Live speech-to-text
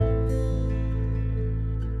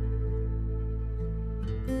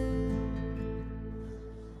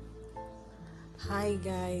Hi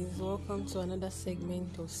guys, welcome to another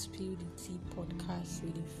segment of Spill the Tea podcast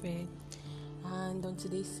with Ife. And on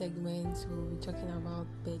today's segment, we'll be talking about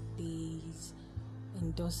birthdays,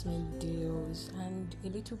 endorsement deals, and a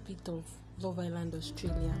little bit of Love Island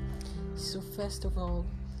Australia. So first of all,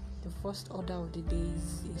 the first order of the day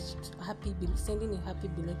is sending a happy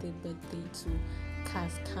belated birthday to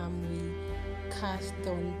Kaz Camry. Kaz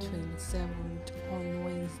turned 27th on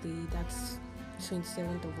Wednesday. That's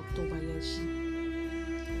 27th of October. Yes, she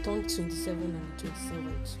turned 27 on the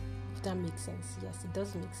 27th. If that makes sense. Yes, it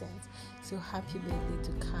does make sense. So happy birthday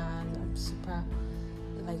to Kaz. I'm super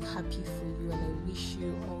happy for you, and I wish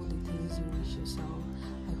you all the things you wish yourself.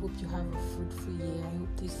 I hope you have a fruitful year. I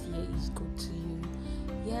hope this year is good to you.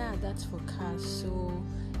 Yeah, that's for Kaz. So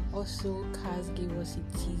also Kaz gave us a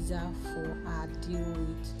teaser for our deal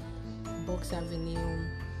with Box Avenue.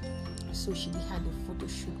 So she had a photo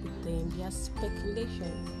shoot with them. There's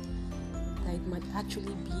speculations that it might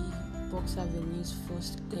actually be Box Avenue's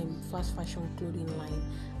first fast fashion clothing line,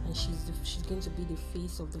 and she's going to be the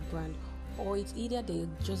face of the brand, or it's either they're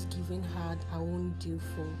just giving her own deal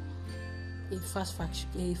for a fast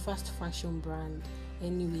fashion brand.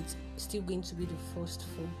 Anyway, it's still going to be the first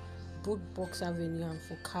for both Box Avenue and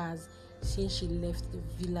for Kaz. Since she left the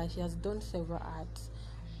villa, she has done several ads,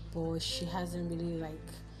 but she hasn't really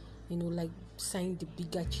signed the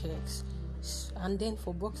bigger checks. And then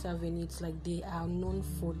for Box Avenue, it's like they are known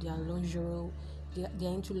for their lingerie. They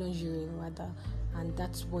are into lingerie rather, and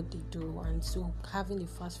that's what they do. And so having a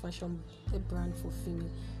fast fashion brand for female,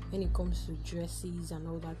 when it comes to dresses and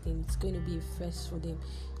all that thing, it's going to be a first for them.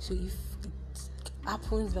 So if it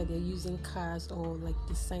happens that they're using cars or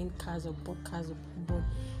designed cars or bought cars, but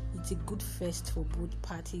it's a good first for both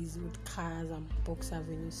parties with Kaz and Box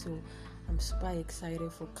Avenue. So I'm super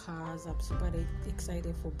excited for Kaz. I'm super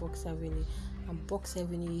excited for Box Avenue. And Box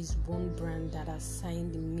Avenue is one brand that has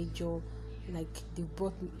signed the major, they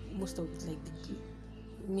brought most of the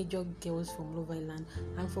major girls from Love Island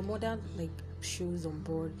and from other shows on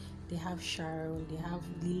board. They have Sharon, they have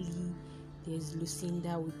Lily, there's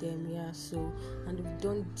Lucinda with them, yeah. So, and we've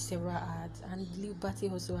done several ads, and Liberty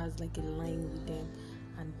also has a line with them.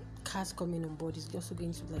 And Kaz coming on board is also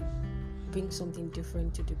going to bring something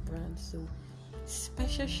different to the brand. So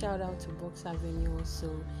special shout out to Box Avenue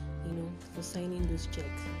also, for signing those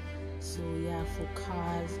checks. So yeah, for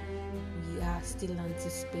Kaz, we are still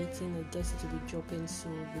anticipating. I guess it will be dropping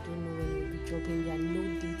soon. We don't know when it will be dropping. There are no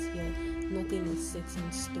dates here. Nothing is set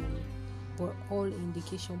in stone. But all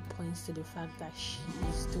indication points to the fact that she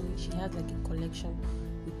has a collection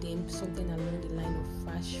with them, something along the line of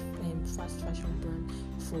fast fashion brand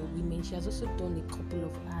for women. She has also done a couple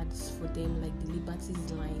of ads for them, like the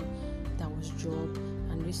Liberties line that was dropped,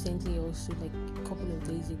 and recently also a couple of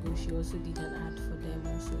days ago she also did an ad for them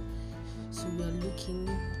also. So we are looking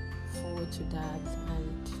forward to that,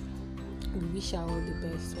 and we wish her all the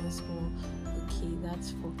best once more. Okay,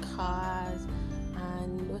 that's for Kaz.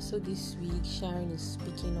 And also this week, Sharon is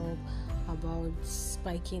speaking up about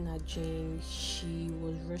spiking her drink. She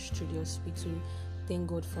was rushed to the hospital. Thank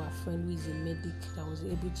God for her friend who is a medic that was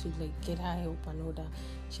able to get her help and all that.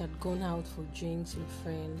 She had gone out for drinks with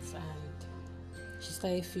friends, and she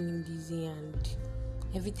started feeling dizzy, and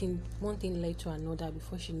one thing led to another.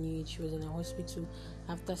 Before she knew it, she was in a hospital.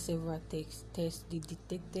 After several tests, they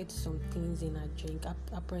detected some things in her drink.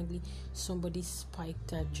 Apparently, somebody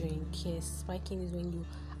spiked her drink. Yes, spiking is when you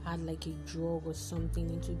add a drug or something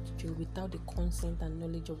into the drink without the consent and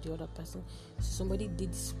knowledge of the other person. So somebody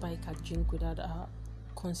did spike her drink without her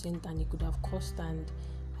consent, and it could have cost. And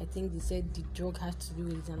I think they said the drug has to do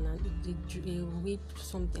with the rape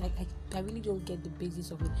something. I really don't get the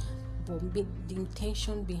basis of it. But the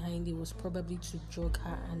intention behind it was probably to drug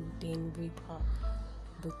her and then rape her.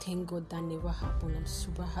 But thank God that never happened. I'm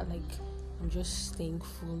super I'm just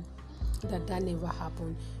thankful that never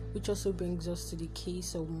happened. Which also brings us to the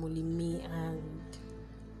case of Molly-Mae and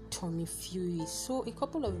Tommy Fury. So a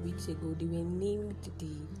couple of weeks ago, they were named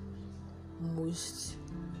the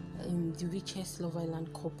richest Love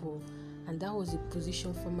Island couple, and that was a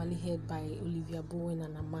position formerly held by Olivia Bowen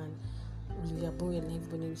and a man. Olivia Bowen and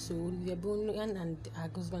everybody. So Olivia Bowen and her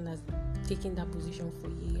husband has taken that position for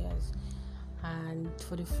years, and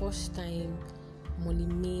for the first time,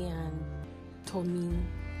 Molly-Mae and Tommy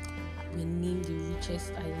were named the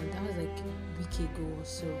richest island. That was a week ago or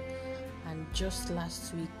so. And just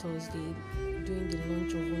last week, Thursday, during the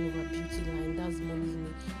launch of one of her beauty line, that's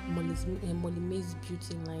Molly-Mae's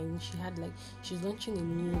beauty line. She's launching a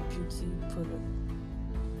new beauty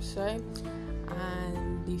product.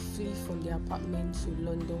 And they flew from their apartment to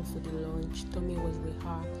London for the launch. Tommy was with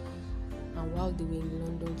her, And while they were in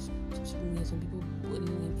London, some people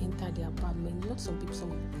entered the apartment. Not some people,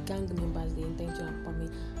 some gang members, they entered the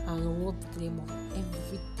apartment and robbed them of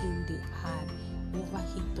everything they had. Over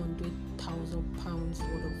 800,000 pounds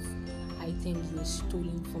worth of items were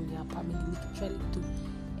stolen from the apartment. They literally took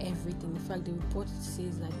everything. In fact, the report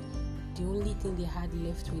says that the only thing they had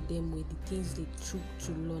left with them were the things they took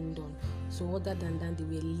to London. So other than that, they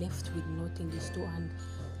were left with nothing. They stole, and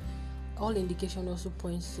all indication also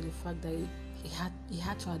points to the fact that he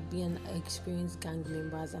had to have been an experienced gang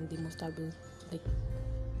members, and they must have been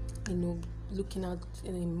looking out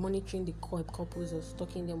and monitoring the couples or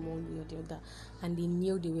stalking them one way or the other, and they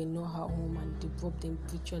knew they were not at home, and they robbed them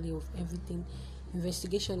virtually of everything.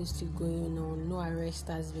 Investigation is still going on. No arrest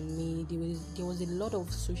has been made. There was a lot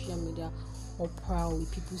of social media uproar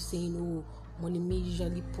with people saying, "Oh, Money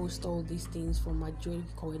usually posts all these things from majority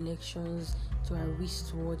collections to her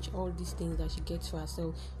wristwatch, all these things that she gets for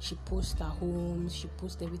herself. She posts her home, she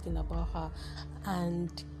posts everything about her."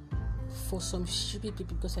 And for some stupid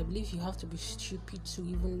people, because I believe you have to be stupid to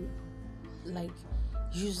even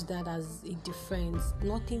use that as a defense.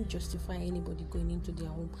 Nothing justify anybody going into their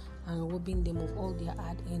home and robbing them of all their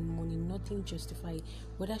hard-earned money. Nothing justify it.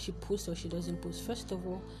 Whether she posts or she doesn't post. First of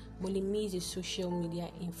all, Molly is a social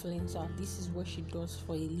media influencer. This is what she does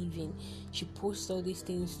for a living. She posts all these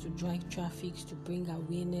things to drive traffic, to bring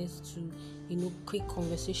awareness, to quick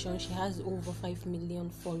conversation. She has over 5 million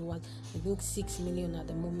followers. I think 6 million at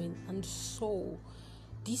the moment. And so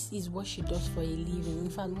this is what she does for a living. In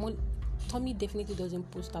fact, Tommy definitely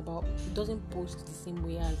doesn't post the same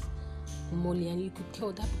way as Molly, and you could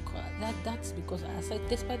tell that's because, aside,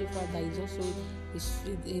 despite the fact that he's also an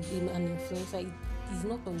influencer, he's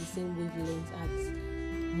not on the same wavelength as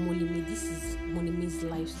Molly. This is Molly's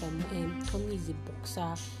lifestyle. Tommy is a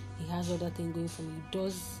boxer. He has other things going for him. He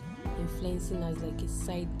does influencing as like a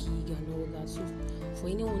side gig and all that. So for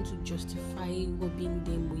anyone to justify robbing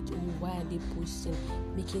them with, why are they posting,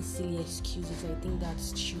 making silly excuses, I think that's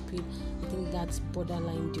stupid. I think that's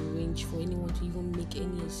borderline deranged for anyone to even make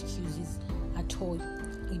any excuses at all.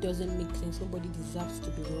 It doesn't make sense. Nobody deserves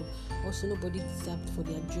to be robbed. Also, nobody deserves for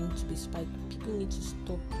their dream to be spiked. People need to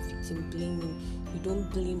stop victim blaming. You don't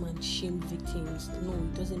blame and shame victims. No,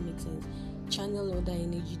 it doesn't make sense. Channel all that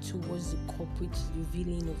energy towards the culprit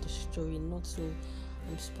revealing of the story, not so.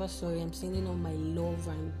 I'm super sorry. I'm sending all my love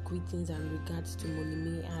and greetings and regards to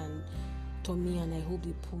Molly and Tommy, and I hope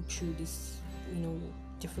they pull through this,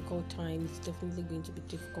 difficult time. It's definitely going to be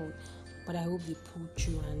difficult, but I hope they pull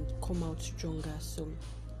through and come out stronger. So,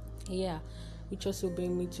 yeah. Which also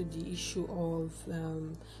brings me to the issue of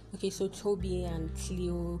so Toby and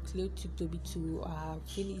Cleo took Toby to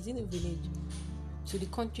he's in a village, to the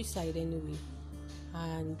countryside anyway,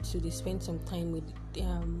 and so they spent some time with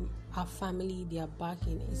her family. They are back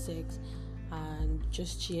in Essex, and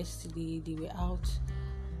just yesterday they were out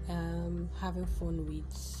having fun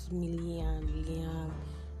with Millie and Liam.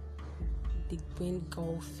 They went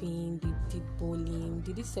golfing, they did bowling,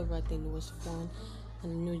 they did several things. It was fun,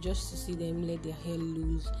 and just to see them let their hair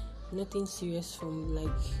loose. Nothing serious from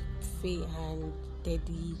Faye and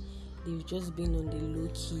Teddy. They've just been on the low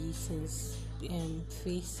key since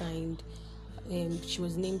Faye signed. She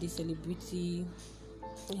was named a celebrity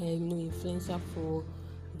influencer for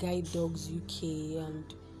Guide Dogs UK, and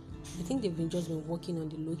I think they've just been working on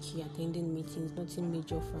the low key, attending meetings, nothing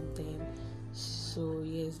major from them. So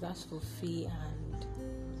yes, that's for Faye and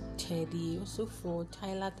Teddy. Also for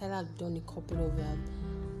Tyler had done a couple of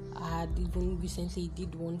ad. Even recently he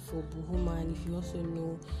did one for Buhuman. If you also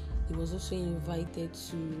know, he was also invited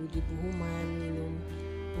to the Buhuman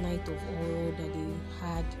night of horror that they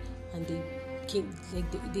had, and they came,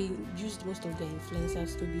 they used most of their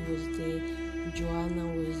influencers. Toby was there, Joanna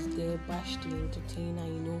was there, Bash the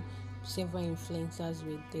entertainer, several influencers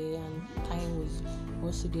were there, and Ty was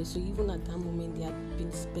also there. So even at that moment there had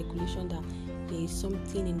been speculation that there is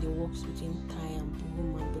something in the works between Ty and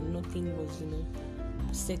Buhuman, but nothing was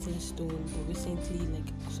set in stone. But recently,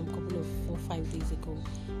 some couple of 4-5 days ago,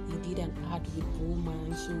 he did an ad with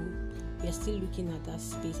Buhuman, so we are still looking at that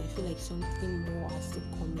space. I feel like something more has still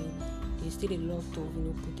coming. There's still a lot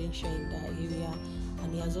of potential in that area,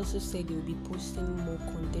 and he has also said he will be posting more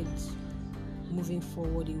content moving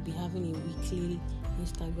forward. He will be having a weekly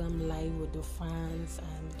Instagram live with the fans,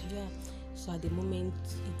 and yeah. So at the moment,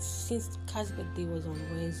 it's since Kaz's birthday was on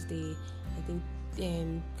Wednesday, I think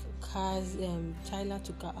Tyler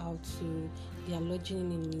took her out to, they are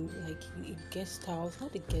lodging in a guest house,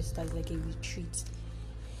 not a guest house, like a retreat.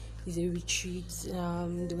 It's a retreat.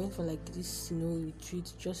 They went for this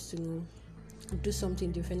retreat just to do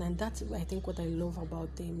something different, and that's I think what I love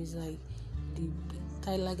about them is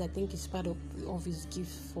Tyler, I think it's part of his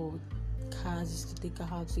gift for cars to take her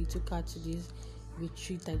out. So he took her to this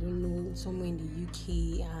retreat, I don't know, somewhere in the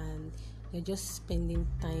UK, and they're just spending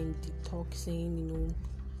time detoxing,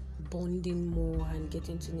 bonding more and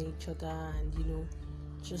getting to know each other, and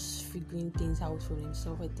just figuring things out for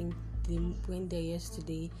themselves. I think they went there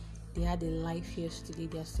yesterday. They had a life yesterday.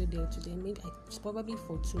 They are still there today. Maybe it's probably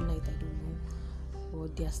for 2 nights, I don't know.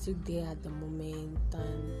 But they are still there at the moment.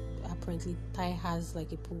 And apparently Ty has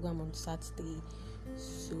like a program on Saturday,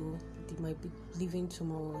 so they might be leaving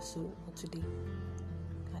tomorrow or so, or today.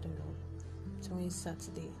 I don't know. Tomorrow is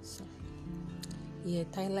Saturday, so yeah.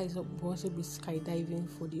 Tyler will also be skydiving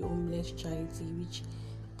for the homeless charity, which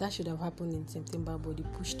that should have happened in September, but they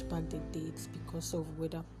pushed back the dates because of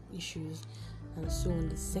weather issues. And so on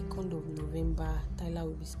the 2nd of November, Tyler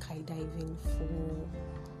will be skydiving for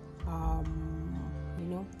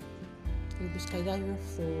he'll be skydiving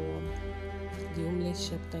for the homeless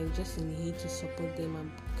shelter, just in Haiti, to support them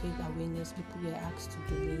and create awareness. People were asked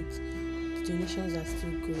to donate. The donations are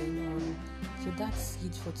still going on. So that's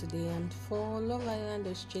it for today. And for Love Island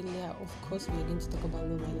Australia, of course we're going to talk about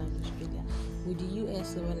Love Island Australia. With the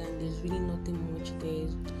US Love Island, there's really nothing much.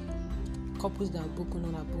 There's couples that are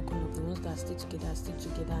broken up, the ones that stay together,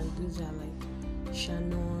 and those are like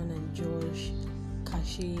Shannon and Josh,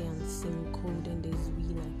 Kashi and Simcoe. Then there's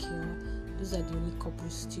Will and Kira. Those are the only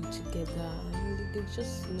couples still together, and they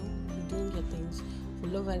just doing their things. For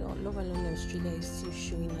Love Island Australia is still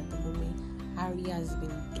showing at the moment. Harry has been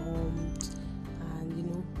dumped,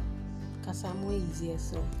 and Kasamo is here,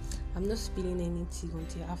 so I'm not spilling anything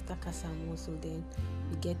until after Kasamo, so then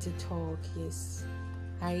we get to talk. Yes,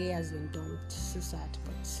 Harry has been dumped. So sad,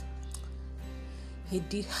 but it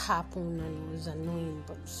did happen, and it was annoying,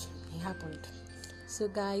 but it happened. So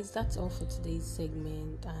guys, that's all for today's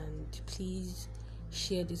segment, and please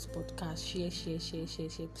share this podcast. Share,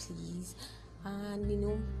 please.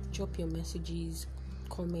 And drop your messages,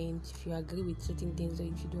 comment if you agree with certain things, or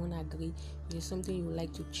if you don't agree, if there's something you would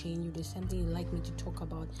like to change, if there's something you'd like me to talk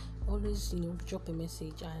about, always drop a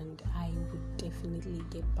message, and I would definitely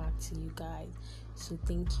get back to you guys. So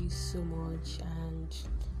thank you so much, and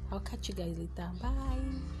I'll catch you guys later. Bye.